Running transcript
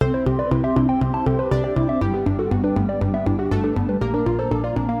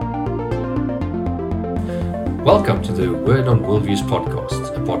Welcome to the Word on Worldviews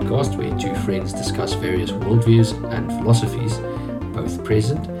podcast, a podcast where two friends discuss various worldviews and philosophies, both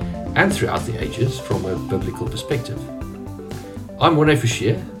present and throughout the ages, from a biblical perspective. I'm Warne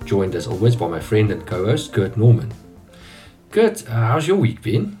Fouchier, joined as always by my friend and co-host Kurt Norman. Kurt, how's your week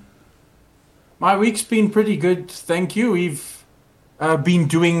been? My week's been pretty good, thank you. We've been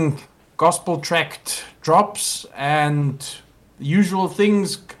doing gospel tract drops and the usual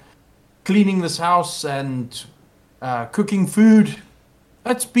things, cleaning this house and cooking food.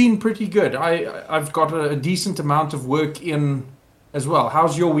 That's been pretty good. I've got a decent amount of work in as well.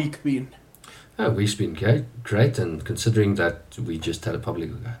 How's your week been? Week's been great, and considering that we just had a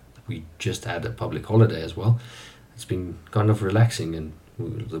public holiday as well, it's been kind of relaxing. And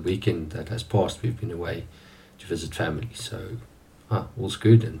the weekend that has passed, we've been away to visit family. So all's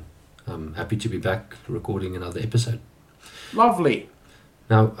good, and I'm happy to be back recording another episode. Lovely.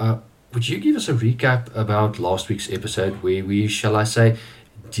 Now, would you give us a recap about last week's episode where we, shall I say,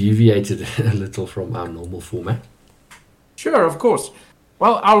 deviated a little from our normal format? Sure, of course.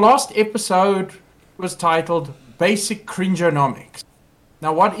 Well, our last episode was titled Basic Cringeonomics.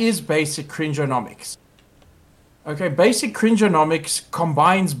 Now, what is basic cringeonomics? Okay, basic cringeonomics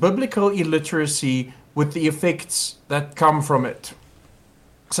combines biblical illiteracy with the effects that come from it.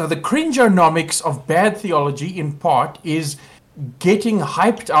 So the cringeonomics of bad theology, in part, is getting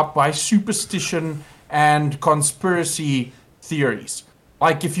hyped up by superstition and conspiracy theories.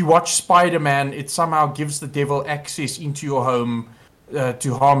 Like if you watch Spider-Man, it somehow gives the devil access into your home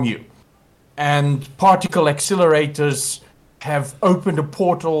to harm you. And particle accelerators have opened a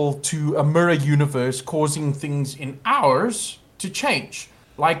portal to a mirror universe, causing things in ours to change.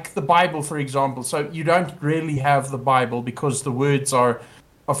 Like the Bible, for example. So you don't really have the Bible because the words are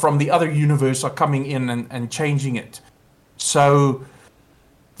from the other universe are coming in and changing it. So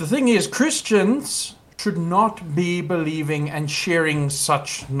the thing is, Christians should not be believing and sharing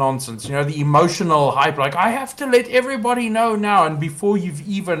such nonsense. You know, the emotional hype, like, I have to let everybody know now. And before you've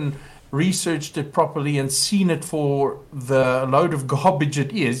even researched it properly and seen it for the load of garbage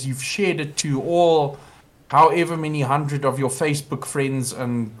it is, you've shared it to all, however many hundred of your Facebook friends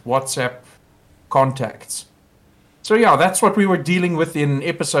and WhatsApp contacts. So yeah, that's what we were dealing with in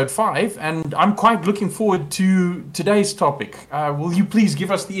episode 5, and I'm quite looking forward to today's topic. Will you please give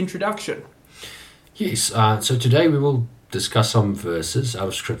us the introduction? Yes, so today we will discuss some verses out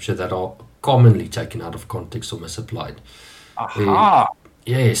of Scripture that are commonly taken out of context or misapplied. Aha!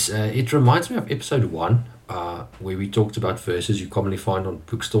 Yes, it reminds me of episode 1, where we talked about verses you commonly find on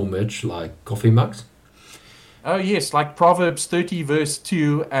bookstore merch like coffee mugs. Oh yes, like Proverbs 30 verse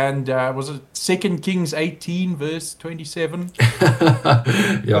 2 and was it 2 Kings 18 verse 27?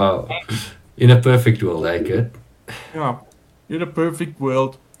 Yeah, in a perfect world, Kurt. Yeah, in a perfect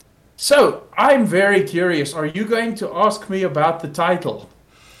world. So, I'm very curious. Are you going to ask me about the title?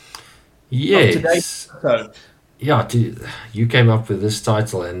 Yes. Of today's episode? Yeah, you came up with this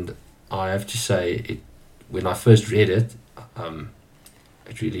title, and I have to say, when I first read it, I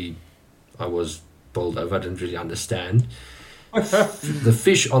was bowled over. I didn't really understand. The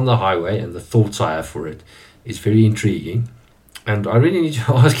fish on the highway and the thoughts I have for it is very intriguing, and I really need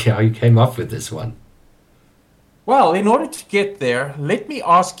to ask you how you came up with this one. Well, in order to get there, let me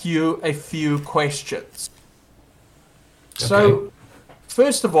ask you a few questions. Okay. So,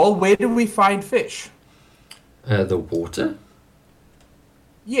 first of all, where do we find fish? The water?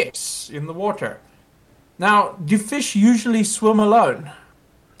 Yes, in the water. Now, do fish usually swim alone?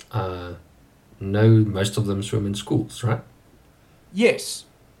 No, most of them swim in schools, right? Yes.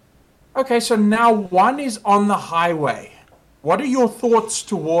 Okay, so now one is on the highway. What are your thoughts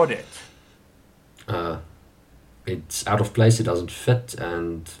toward it? It's out of place, it doesn't fit,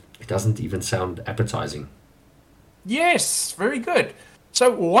 and it doesn't even sound appetizing. Yes, very good. So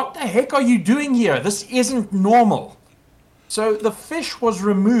what the heck are you doing here? This isn't normal. So the fish was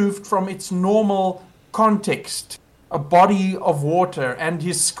removed from its normal context, a body of water, and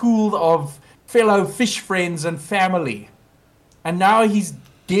his school of fellow fish friends and family. And now he's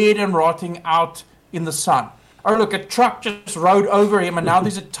dead and rotting out in the sun. Oh, look, a truck just rode over him, and now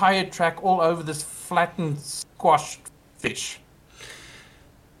there's a tire track all over this flattened, squashed fish.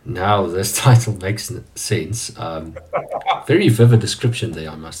 Now this title makes sense. Very vivid description there,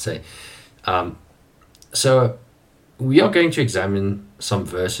 I must say. So we are going to examine some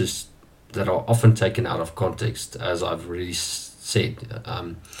verses that are often taken out of context, as I've already said.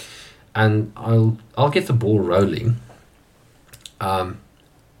 And I'll get the ball rolling. And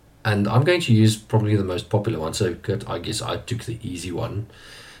I'm going to use probably the most popular one. So Kurt, I guess I took the easy one,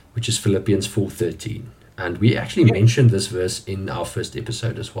 which is Philippians 4:13. And we actually mentioned this verse in our first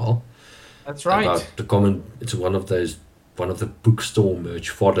episode as well. That's right. About the common, it's one of the bookstore merch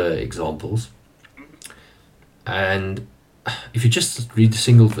fodder examples. And if you just read the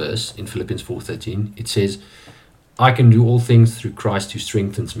single verse in Philippians 4:13, it says, I can do all things through Christ who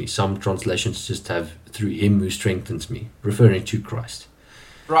strengthens me. Some translations just have through him who strengthens me, referring to Christ.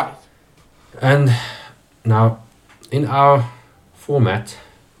 Right. And now, in our format,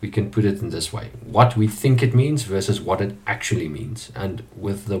 we can put it in this way. What we think it means versus what it actually means. And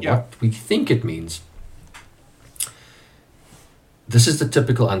with the what we think it means, this is the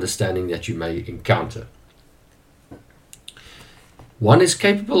typical understanding that you may encounter. One is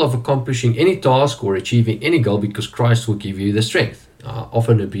capable of accomplishing any task or achieving any goal because Christ will give you the strength.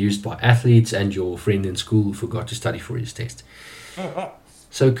 Often abused by athletes and your friend in school who forgot to study for his test.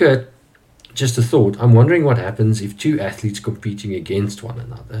 So Kurt, just a thought. I'm wondering what happens if two athletes competing against one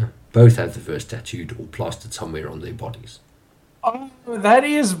another both have the verse tattooed or plastered somewhere on their bodies. Oh, that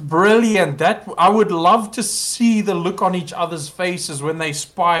is brilliant. That I would love to see the look on each other's faces when they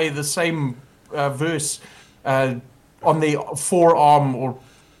spy the same verse on their forearm or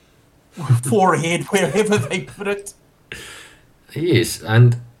forehead, wherever they put it. Yes,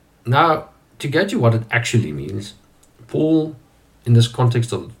 and now to go to what it actually means, Paul, in this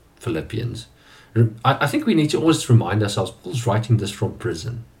context of Philippians, I think we need to always remind ourselves Paul's writing this from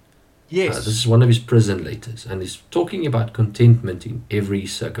prison. Yes. This is one of his prison letters, and he's talking about contentment in every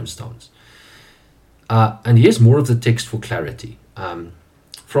circumstance. And here's more of the text for clarity.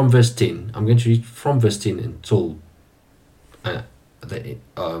 From verse 10, I'm going to read from verse 10 until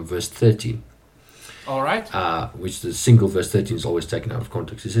verse 13. All right. Which the single verse 13 is always taken out of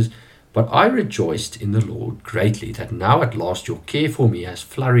context. It says, But I rejoiced in the Lord greatly that now at last your care for me has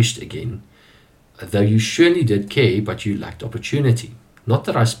flourished again, though you surely did care, but you lacked opportunity. Not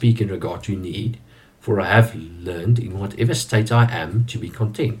that I speak in regard to need, for I have learned in whatever state I am to be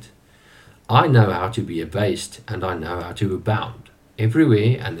content. I know how to be abased, and I know how to abound.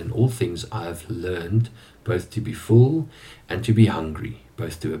 Everywhere and in all things I have learned both to be full and to be hungry,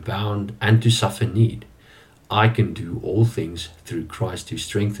 both to abound and to suffer need. I can do all things through Christ who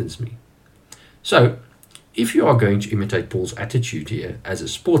strengthens me. So, if you are going to imitate Paul's attitude here as a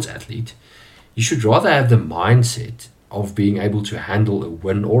sports athlete, you should rather have the mindset of being able to handle a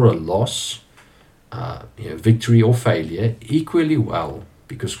win or a loss, victory or failure equally well,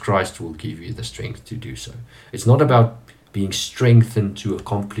 because Christ will give you the strength to do so. It's not about being strengthened to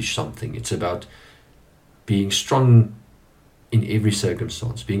accomplish something. It's about being strong in every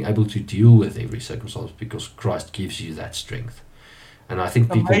circumstance, being able to deal with every circumstance because Christ gives you that strength. And I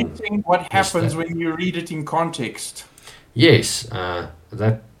think people... Amazing what happens when you read it in context. Yes,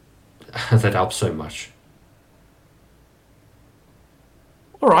 that helps so much.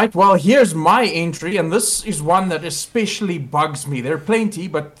 All right, well, here's my entry, and this is one that especially bugs me. There are plenty,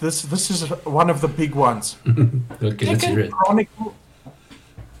 but this is one of the big ones. Okay, let's hear it.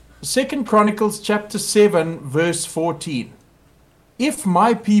 2 Chronicles chapter 7, verse 14. If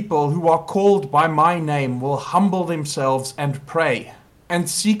my people who are called by my name will humble themselves and pray, and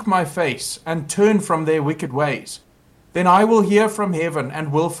seek my face, and turn from their wicked ways, then I will hear from heaven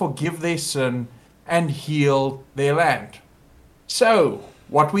and will forgive their sin and heal their land. So,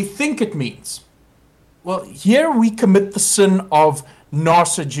 what we think it means. Well, here we commit the sin of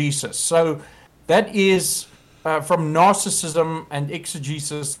narcissism. So that is from narcissism and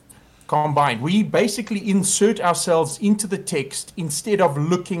exegesis combined. We basically insert ourselves into the text instead of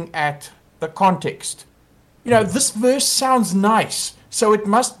looking at the context. You know, this verse sounds nice, so it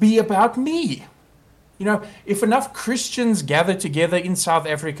must be about me. You know, if enough Christians gather together in South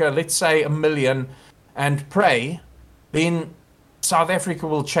Africa, let's say 1 million, and pray, then South Africa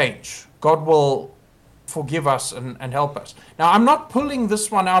will change. God will forgive us and help us. Now, I'm not pulling this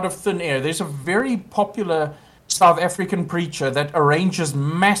one out of thin air. There's a very popular South African preacher that arranges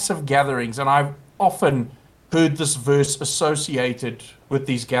massive gatherings, and I've often heard this verse associated with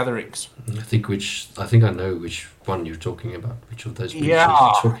these gatherings. I think I know which one you're talking about. Which of those preachers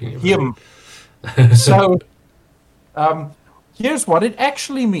you're talking about? Him. So, here's what it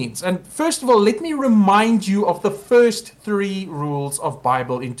actually means. And first of all, let me remind you of the first 3 rules of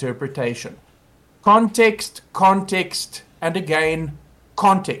Bible interpretation. Context, context, and again,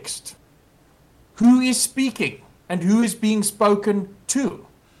 context. Who is speaking and who is being spoken to?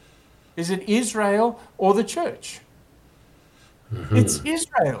 Is it Israel or the church? Mm-hmm. It's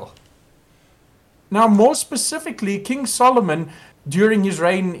Israel. Now, more specifically, King Solomon, during his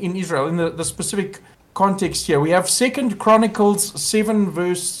reign in Israel, in the specific context here, we have 2 Chronicles 7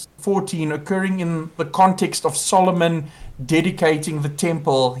 verse 14 occurring in the context of Solomon dedicating the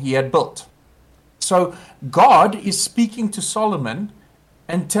temple he had built. So God is speaking to Solomon,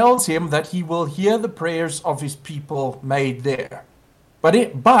 and tells him that he will hear the prayers of his people made there. But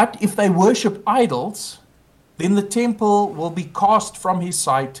if they worship idols, then the temple will be cast from his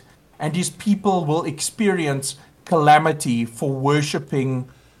sight, and his people will experience calamity for worshipping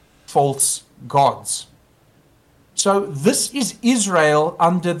false gods. So this is Israel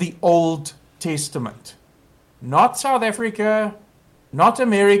under the Old Testament. Not South Africa, not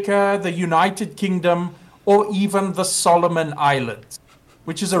America, the United Kingdom, or even the Solomon Islands,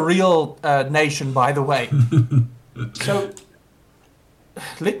 which is a real nation, by the way. So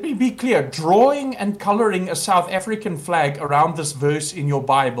let me be clear. Drawing and coloring a South African flag around this verse in your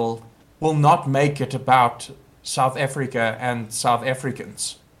Bible will not make it about South Africa and South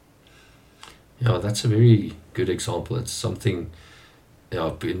Africans. Yeah, that's a very good example. It's something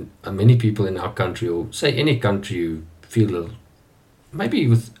many people in our country, or say any country, who feel, maybe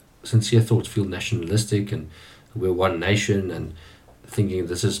with sincere thoughts, feel nationalistic and we're one nation, and thinking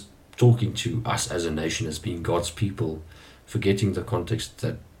this is talking to us as a nation, as being God's people, forgetting the context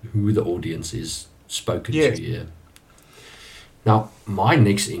that who the audience is spoken to here. Now, my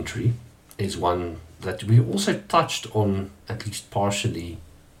next entry is one that we also touched on, at least partially,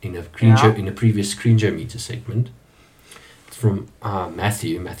 in a previous Cringer Meter segment. It's from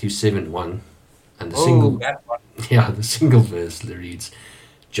Matthew 7:1, and the single verse reads,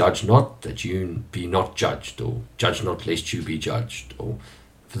 "Judge not, that you be not judged," or "Judge not, lest you be judged," or,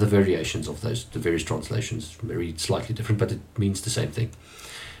 for the variations of those, the various translations read slightly different, but it means the same thing.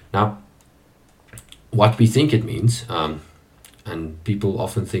 Now, what we think it means, and people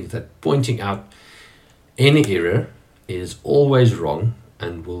often think that pointing out any error is always wrong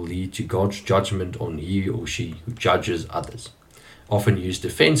and will lead to God's judgment on he or she who judges others. Often used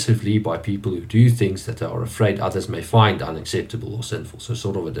defensively by people who do things that they are afraid others may find unacceptable or sinful. So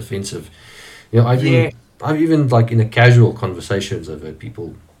sort of a defensive. I've even like in a casual conversations, I've heard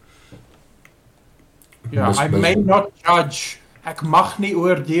people. I may not judge. Ek mag nie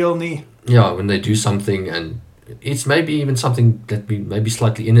oordeel nie. Yeah, when they do something, and it's maybe even something that may be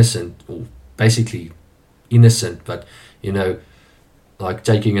slightly innocent, or basically innocent, but like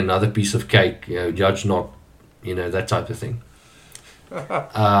taking another piece of cake, judge not, that type of thing.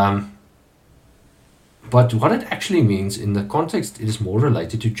 But what it actually means in the context, it is more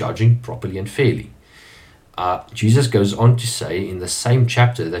related to judging properly and fairly. Jesus goes on to say in the same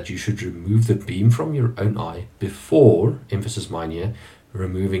chapter that you should remove the beam from your own eye before, emphasis mine here,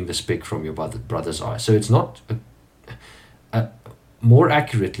 removing the speck from your brother's eye. So it's not, more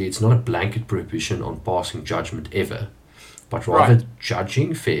accurately, it's not a blanket prohibition on passing judgment ever, but rather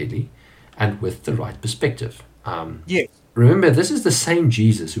judging fairly and with the right perspective. Remember, this is the same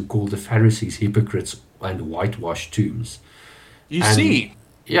Jesus who called the Pharisees hypocrites and whitewashed tombs. See?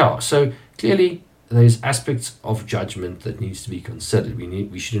 Yeah, so clearly there's aspects of judgment that needs to be considered.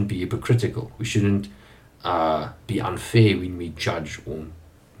 We shouldn't be hypocritical. We shouldn't be unfair when we judge or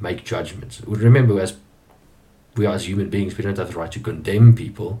make judgments. Remember, as we are as human beings, we don't have the right to condemn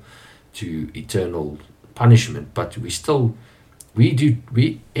people to eternal punishment, but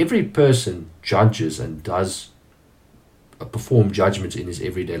every person judges and does perform judgments in his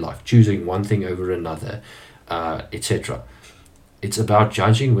everyday life, choosing one thing over another, etc. It's about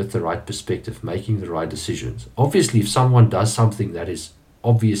judging with the right perspective, making the right decisions. Obviously, if someone does something that is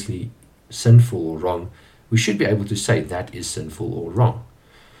obviously sinful or wrong, we should be able to say that is sinful or wrong.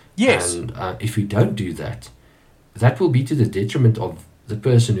 Yes. And if we don't do that, that will be to the detriment of the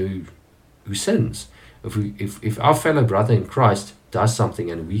person who sins. If our fellow brother in Christ does something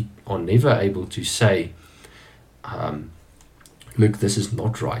and we are never able to say, look, this is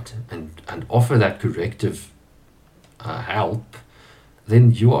not right, and offer that corrective help,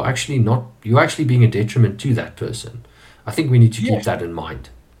 then you're actually being a detriment to that person. I think we need to keep that in mind.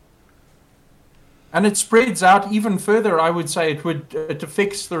 And it spreads out even further. I would say it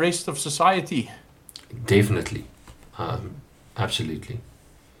affects the rest of society. Definitely. Absolutely.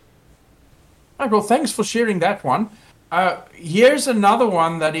 Right, well, thanks for sharing that one. Here's another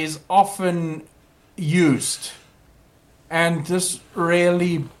one that is often used, and this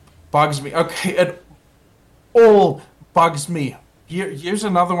really bugs me. Okay, it all bugs me. Here's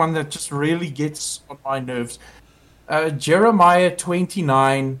another one that just really gets on my nerves. Jeremiah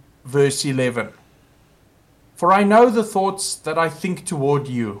 29, verse 11. For I know the thoughts that I think toward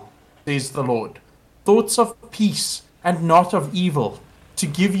you, says the Lord. Thoughts of peace and not of evil, to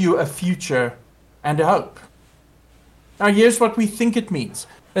give you a future and a hope. Now here's what we think it means.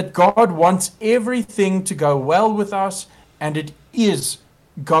 That God wants everything to go well with us, and it is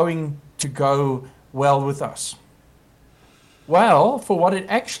going to go well with us. Well, for what it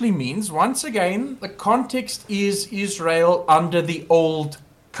actually means, once again, the context is Israel under the old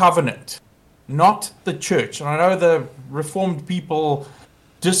covenant, not the church. And I know the Reformed people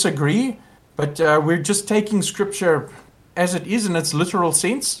disagree, but we're just taking scripture as it is in its literal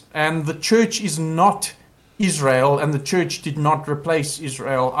sense. And the church is not Israel, and the church did not replace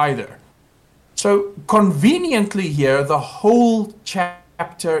Israel either. So conveniently here, the whole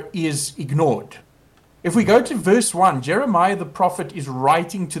chapter is ignored. If we go to verse 1, Jeremiah the prophet is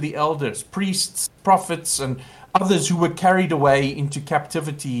writing to the elders, priests, prophets, and others who were carried away into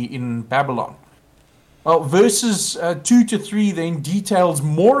captivity in Babylon. Well, verses 2 to 3 then details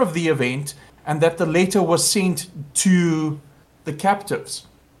more of the event and that the letter was sent to the captives.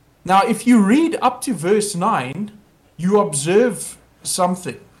 Now, if you read up to verse 9, you observe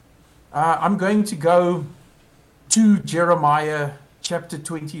something. I'm going to go to Jeremiah chapter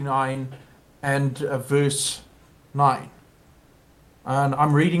 29 and verse 9. And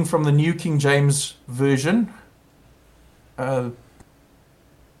I'm reading from the New King James Version. The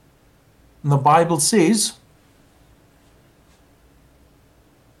Bible says,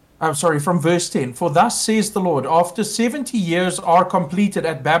 from verse 10. For thus says the Lord, after 70 years are completed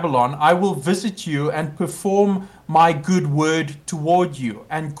at Babylon, I will visit you and perform my good word toward you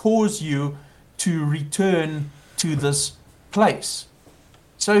and cause you to return to this place.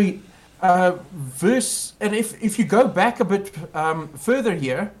 So, and if you go back a bit further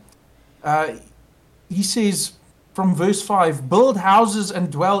here, he says from verse 5, build houses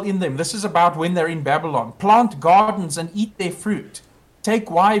and dwell in them. This is about when they're in Babylon. Plant gardens and eat their fruit. Take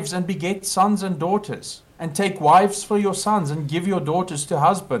wives and beget sons and daughters, and take wives for your sons and give your daughters to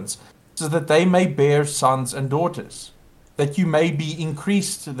husbands, so that they may bear sons and daughters, that you may be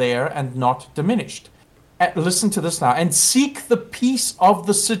increased there and not diminished. Listen to this now. And seek the peace of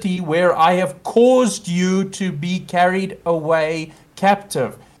the city where I have caused you to be carried away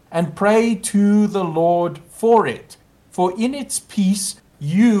captive, and pray to the Lord for it. For in its peace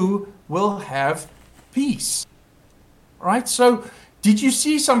you will have peace. All right, so did you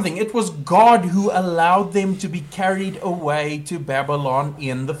see something? It was God who allowed them to be carried away to Babylon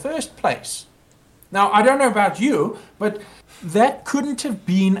in the first place. Now, I don't know about you, but that couldn't have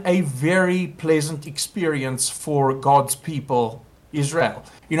been a very pleasant experience for God's people, Israel.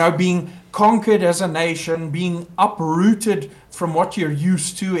 You know, being conquered as a nation, being uprooted from what you're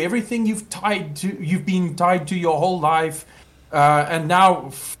used to, everything you've been tied to your whole life, and now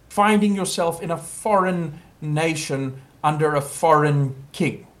finding yourself in a foreign nation under a foreign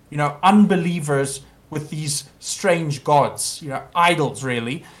king. You know, unbelievers with these strange gods, you know, idols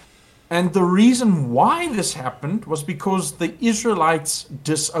really. And the reason why this happened was because the Israelites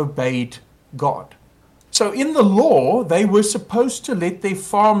disobeyed God. So in the law, they were supposed to let their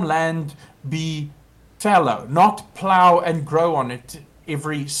farmland be fallow, not plow and grow on it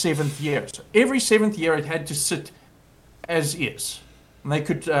every 7th year. So every 7th year it had to sit as is. And they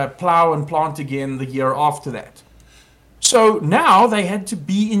could plow and plant again the year after that. So now they had to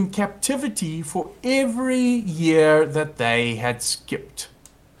be in captivity for every year that they had skipped.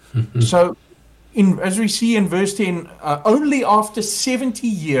 So, as we see in verse 10, only after 70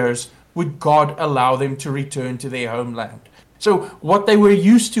 years would God allow them to return to their homeland. So what they were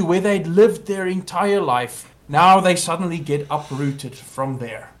used to, where they'd lived their entire life, now they suddenly get uprooted from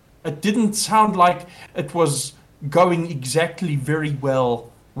there. It didn't sound like it was going exactly very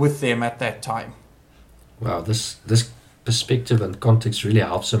well with them at that time. Wow, this perspective and context really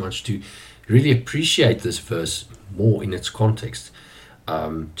helps so much to really appreciate this verse more in its context.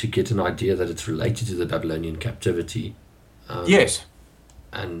 To get an idea that it's related to the Babylonian captivity. Yes.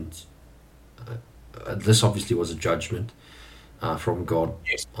 And this obviously was a judgment from God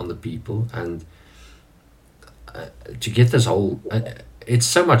on the people. And to get this whole... it's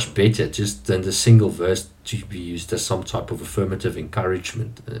so much better just than the single verse to be used as some type of affirmative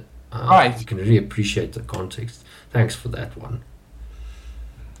encouragement. Right. You can really appreciate the context. Thanks for that one.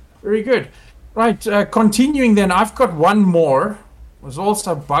 Very good. Right, continuing then, I've got one more. Which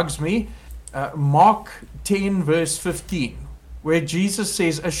also bugs me, Mark 10 verse 15, where Jesus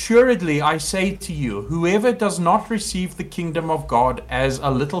says, assuredly I say to you, whoever does not receive the kingdom of God as a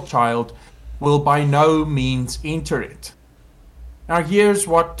little child will by no means enter it. Now here's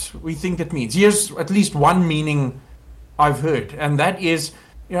what we think it means. Here's at least one meaning I've heard, and that is,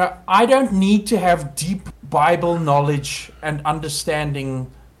 you know, I don't need to have deep Bible knowledge and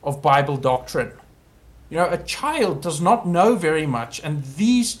understanding of Bible doctrine. You know, a child does not know very much, and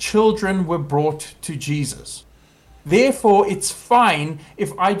these children were brought to Jesus. Therefore, it's fine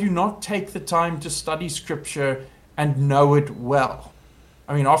if I do not take the time to study Scripture and know it well.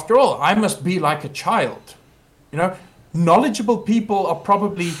 I mean, after all, I must be like a child. You know, knowledgeable people are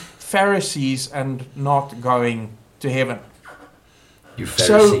probably Pharisees and not going to heaven. You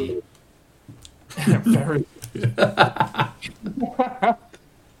Pharisee.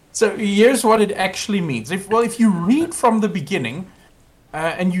 So here's what it actually means. If you read from the beginning,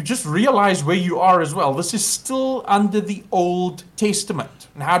 and you just realize where you are as well, this is still under the Old Testament.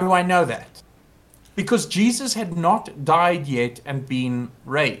 And how do I know that? Because Jesus had not died yet and been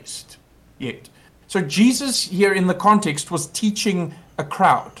raised yet. So Jesus here in the context was teaching a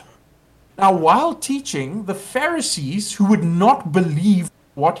crowd. Now, while teaching, the Pharisees, who would not believe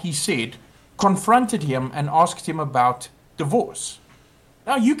what he said, confronted him and asked him about divorce.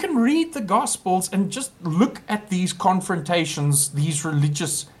 Now, you can read the Gospels and just look at these confrontations these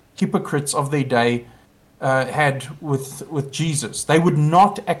religious hypocrites of their day had with Jesus. They would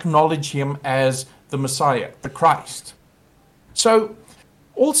not acknowledge him as the Messiah, the Christ. So,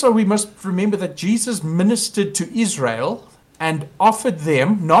 also we must remember that Jesus ministered to Israel and offered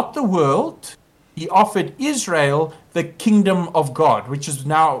them, not the world, he offered Israel the kingdom of God, which has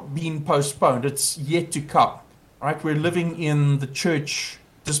now been postponed. It's yet to come. Right, we're living in the church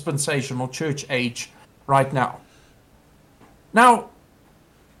dispensational church age right now. Now,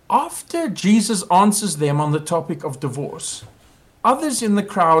 after Jesus answers them on the topic of divorce, others in the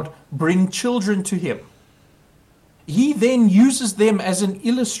crowd bring children to him. He then uses them as an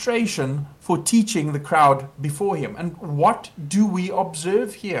illustration for teaching the crowd before him. And what do we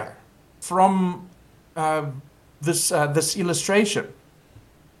observe here from this illustration?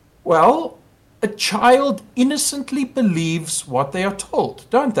 Well, a child innocently believes what they are told,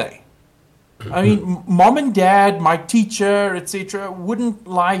 don't they? I mean, mom and dad, my teacher, etc., wouldn't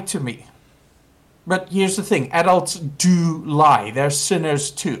lie to me. But here's the thing, adults do lie. They're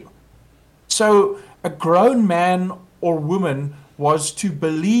sinners too. So a grown man or woman was to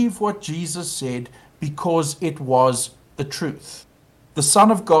believe what Jesus said because it was the truth. The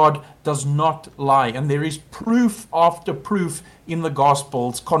Son of God does not lie, and there is proof after proof in the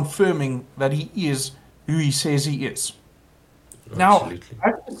Gospels confirming that he is who he says he is. Absolutely.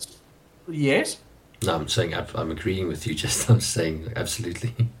 Now, yes? No, I'm saying I'm agreeing with you. I'm saying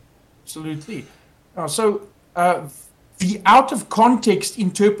absolutely. Absolutely. So the out of context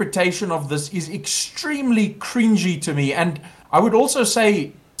interpretation of this is extremely cringy to me, and I would also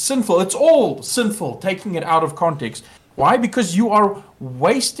say sinful. It's all sinful, taking it out of context. Why? Because you are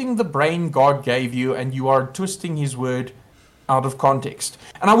wasting the brain God gave you and you are twisting his word out of context.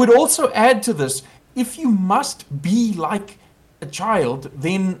 And I would also add to this, if you must be like a child,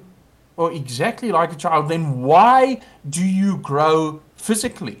 then, or exactly like a child, then why do you grow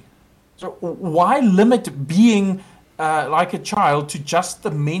physically? So why limit being like a child to just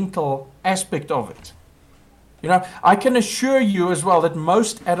the mental aspect of it? You know, I can assure you as well that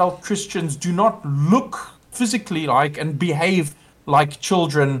most adult Christians do not look physically like and behave like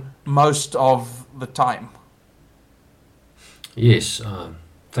children most of the time. Yes,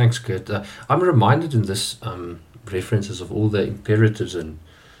 thanks, Kurt. I'm reminded in this references of all the imperatives and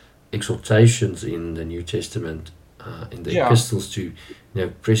exhortations in the New Testament, in the epistles to,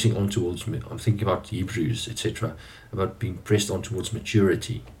 pressing on towards, I'm thinking about Hebrews, etc., about being pressed on towards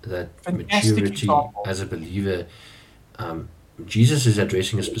maturity. That Fantastic maturity example. as a believer, Jesus is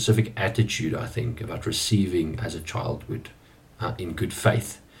addressing a specific attitude, I think, about receiving as a child would, in good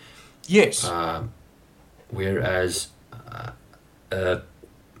faith. Yes. Whereas an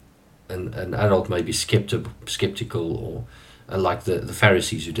adult may be skeptical or like the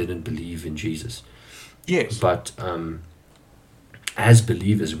Pharisees who didn't believe in Jesus. Yes. But as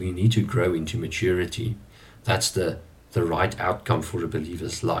believers, we need to grow into maturity. That's the right outcome for a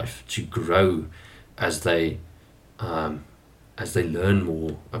believer's life, to grow as they learn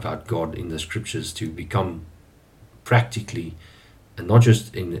more about God in the scriptures, to become practically, and not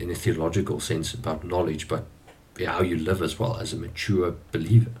just in a theological sense about knowledge, but how you live as well as a mature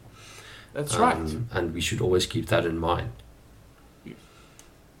believer. That's right. And we should always keep that in mind.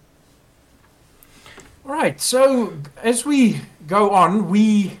 All right, so as we go on,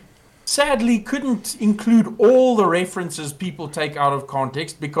 we sadly couldn't include all the references people take out of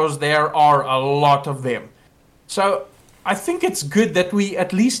context because there are a lot of them. So I think it's good that we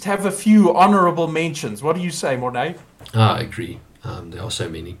at least have a few honorable mentions. What do you say, Mornay? I agree. There are so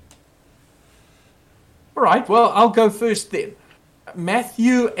many. All right, well, I'll go first then.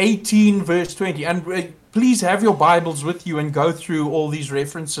 Matthew 18, verse 20. And please have your Bibles with you and go through all these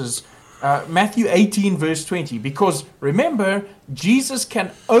references. Matthew 18, verse 20. Because remember, Jesus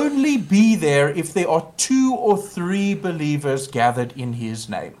can only be there if there are 2 or 3 believers gathered in his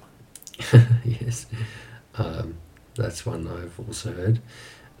name. Yes. That's one I've also heard.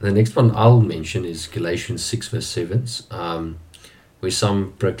 The next one I'll mention is Galatians 6 verse 7, where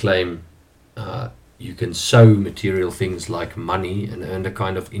some proclaim you can sow material things like money and earn a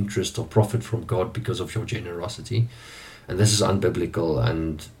kind of interest or profit from God because of your generosity. And this is unbiblical,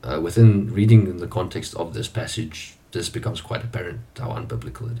 and within reading in the context of this passage, this becomes quite apparent how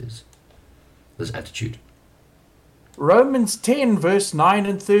unbiblical it is, this attitude. Romans 10 verse 9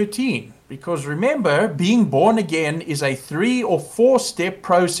 and 13. Because remember, being born again is a 3 or 4 step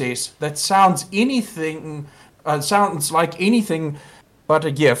process that sounds like anything but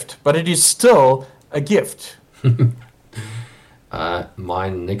a gift, but it is still a gift. My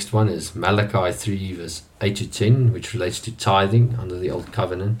next one is Malachi 3 verse 8 to 10, which relates to tithing under the Old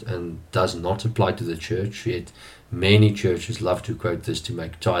Covenant and does not apply to the church, yet many churches love to quote this to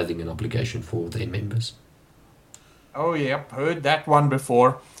make tithing an obligation for their members. Oh, yep, heard that one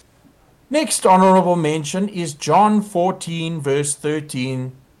before. Next honorable mention is John 14 verse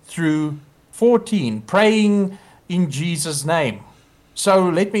 13 through 14, praying in Jesus' name. So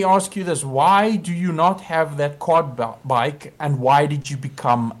let me ask you this. Why do you not have that quad bike, and why did you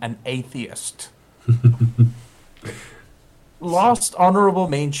become an atheist? Last honorable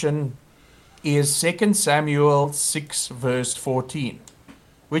mention is 2 Samuel 6 verse 14,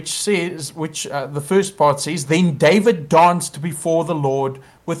 which the first part says, Then David danced before the Lord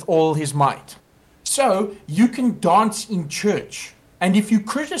with all his might. So you can dance in church, and if you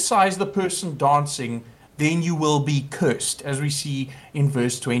criticize the person dancing, then you will be cursed, as we see in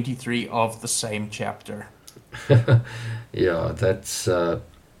verse 23 of the same chapter. Yeah, that's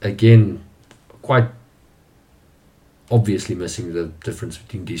again quite obviously missing the difference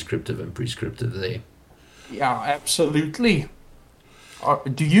between descriptive and prescriptive there. Yeah, absolutely.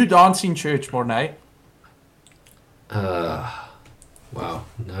 Do you dance in church, Mornay? Wow,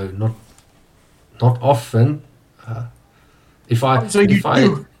 no, not often. If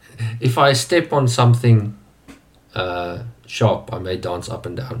I step on something sharp, I may dance up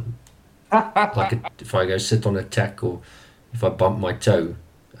and down. If I go sit on a tack, or if I bump my toe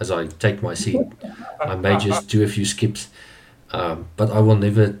as I take my seat, I may just do a few skips. But I will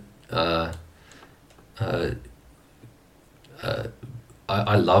never.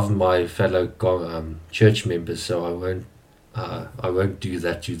 I love my fellow church members, so I won't do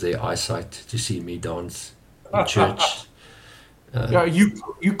that to their eyesight to see me dance in church. Yeah,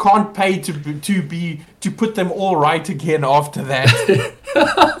 you can't pay to put them all right again after that.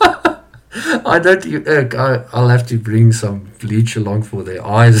 I don't. I'll have to bring some bleach along for their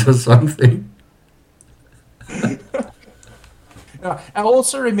eyes or something. I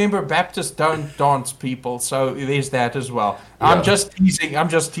also remember Baptists don't dance, people, so there's that as well. Yeah. I'm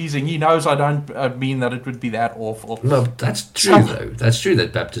just teasing. He knows I don't mean that it would be that awful. No, that's true though. That's true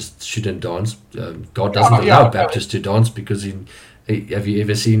that Baptists shouldn't dance. God doesn't allow Baptists to dance because have you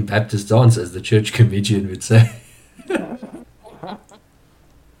ever seen Baptists dance, as the church comedian would say?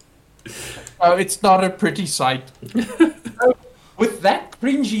 Oh, it's not a pretty sight. With that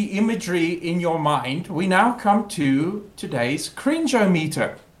cringy imagery in your mind, we now come to today's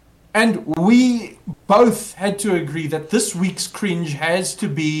cringeometer. And we both had to agree that this week's cringe has to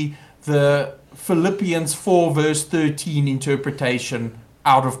be the Philippians 4 verse 13 interpretation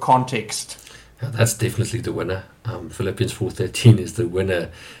out of context. Yeah, that's definitely the winner. Philippians 4:13 is the winner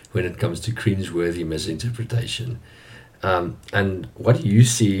when it comes to cringeworthy misinterpretation. And what do you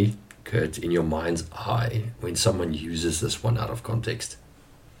see, Kurt, in your mind's eye when someone uses this one out of context?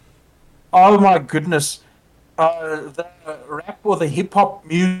 Oh my goodness. The rap or the hip-hop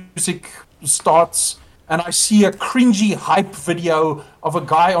music starts and I see a cringy hype video of a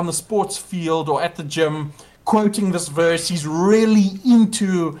guy on the sports field or at the gym quoting this verse. He's really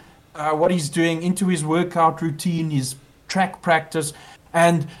into what he's doing, into his workout routine, his track practice,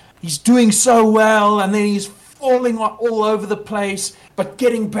 and he's doing so well, and then he's falling all over the place, but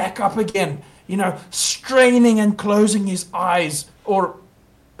getting back up again, straining and closing his eyes, or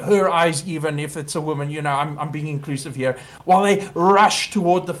her eyes even, if it's a woman, I'm being inclusive here, while they rush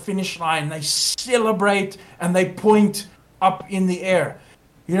toward the finish line. They celebrate and they point up in the air.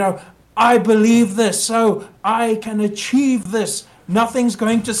 I believe this, so I can achieve this. Nothing's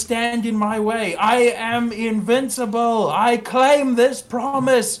going to stand in my way. I am invincible. I claim this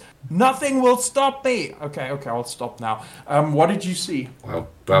promise. Nothing will stop me. Okay, I'll stop now. What did you see? Wow,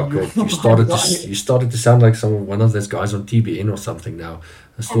 good. You started to sound like one of those guys on TBN or something now.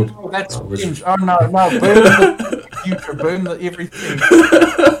 I thought, no, that's cringe. Oh no, burn the future, burn everything.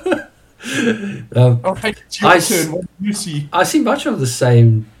 Okay, it's your turn. What do you see? I see much of the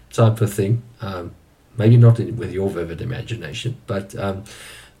same type of thing. Maybe not with your vivid imagination, but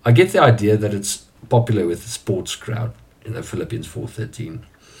I get the idea that it's popular with the sports crowd in the Philippians 4:13.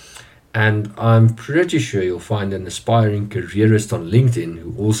 And I'm pretty sure you'll find an aspiring careerist on LinkedIn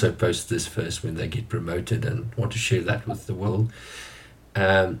who also posts this first when they get promoted and want to share that with the world.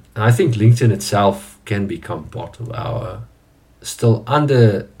 And I think LinkedIn itself can become part of our still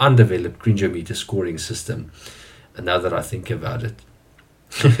undeveloped Cringeometer scoring system. And now that I think about it.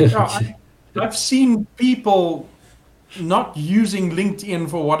 Yeah, I've seen people not using LinkedIn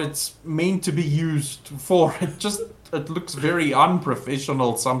for what it's meant to be used for. It looks very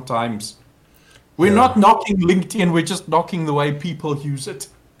unprofessional sometimes. We're not knocking LinkedIn, we're just knocking the way people use it.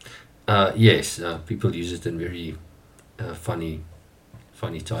 Yes, people use it in very funny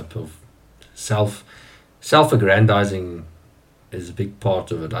type of self-aggrandizing is a big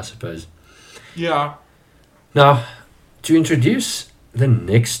part of it, I suppose. Yeah. Now, to introduce the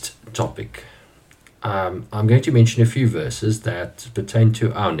next topic, I'm going to mention a few verses that pertain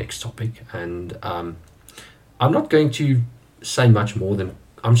to our next topic, and I'm not going to say much more than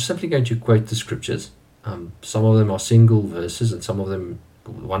I'm simply going to quote the scriptures. Some of them are single verses, and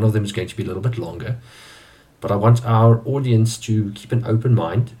one of them is going to be a little bit longer. But I want our audience to keep an open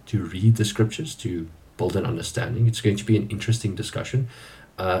mind, to read the scriptures, to build an understanding. It's going to be an interesting discussion,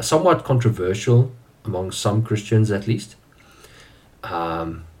 somewhat controversial among some Christians at least.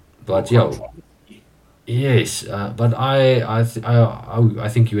 But yes, but I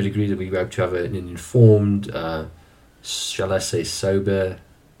think you would agree that we hope to have an informed, shall I say, sober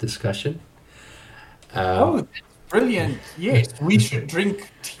discussion. That's brilliant. Yes, we should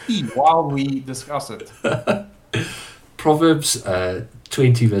drink tea while we discuss it. Proverbs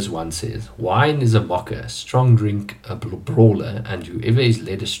 20 verse 1 says, "Wine is a mocker, strong drink a brawler, and whoever is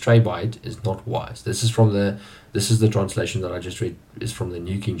led astray by it is not wise." This is the translation that I just read, is from the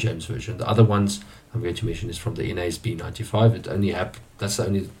New King James Version. The other ones I'm going to mention is from the NASB 95.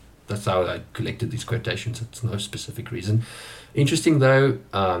 That's how I collected these quotations. It's no specific reason. Interesting though,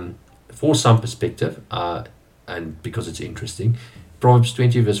 for some perspective, and because it's interesting, Proverbs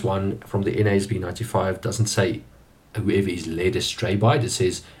 20 verse 1 from the NASB 95 doesn't say whoever is led astray by it. It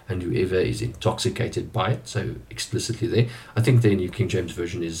says, and whoever is intoxicated by it. So explicitly there. I think the New King James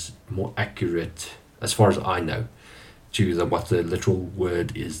Version is more accurate, as far as I know, to what the literal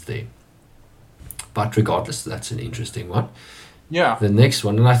word is there. But regardless, that's an interesting one. Yeah. The next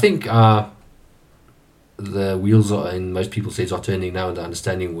one, and I think the wheels are, in most people's heads, are turning now into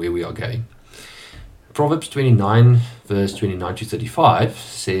understanding where we are going. Proverbs 29, verse 29 to 35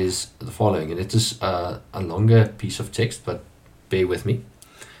 says the following, and it is a longer piece of text, but bear with me.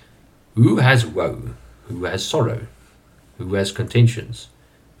 "Who has woe? Who has sorrow? Who has contentions?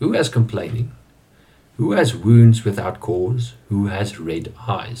 Who has complaining? Who has wounds without cause? Who has red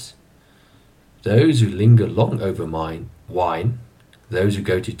eyes? Those who linger long over wine, those who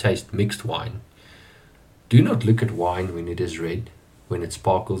go to taste mixed wine. Do not look at wine when it is red, when it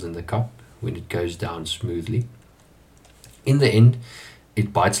sparkles in the cup, when it goes down smoothly. In the end,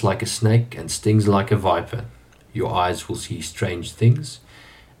 it bites like a snake and stings like a viper. Your eyes will see strange things,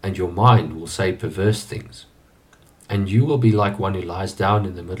 and your mind will say perverse things. And you will be like one who lies down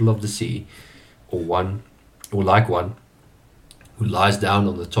in the middle of the sea, or like one who lies down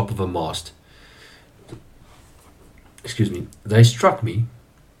on the top of a mast." "They struck me,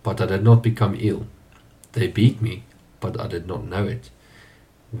 but I did not become ill. They beat me, but I did not know it.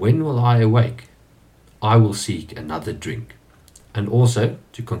 When will I awake? I will seek another drink." And also,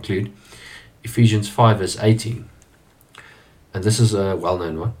 to conclude, Ephesians 5 verse 18. And this is a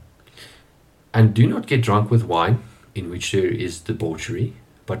well-known one. "And do not get drunk with wine, in which there is debauchery,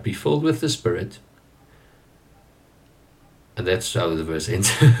 but be filled with the Spirit." And that's how the verse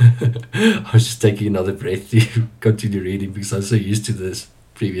ends. I was just taking another breath to continue reading because I'm so used to this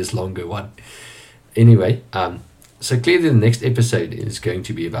previous longer one. Anyway, so clearly the next episode is going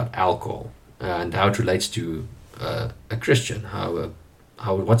to be about alcohol and how it relates to a Christian.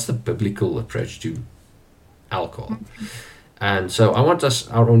 What's the biblical approach to alcohol? And so I want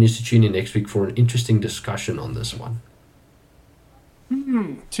our audience to tune in next week for an interesting discussion on this one.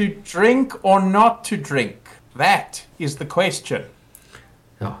 To drink or not to drink? That is the question.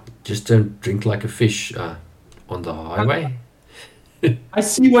 No, just don't drink like a fish on the highway. I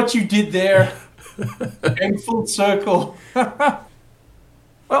see what you did there. Came full circle.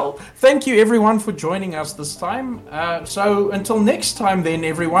 Well, thank you everyone for joining us this time. So until next time then,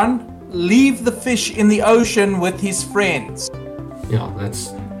 everyone, leave the fish in the ocean with his friends. Yeah,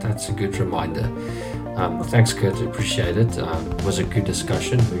 that's a good reminder. Thanks, Kurt. I appreciate it. It was a good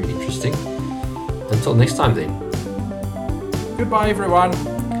discussion. Very interesting. Until next time then. Goodbye, everyone.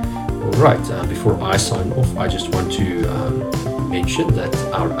 All right. Before I sign off, I just want to mention that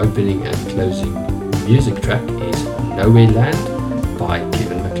our opening and closing music track is Nowhere Land by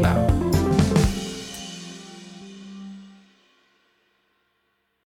Kevin MacLeod.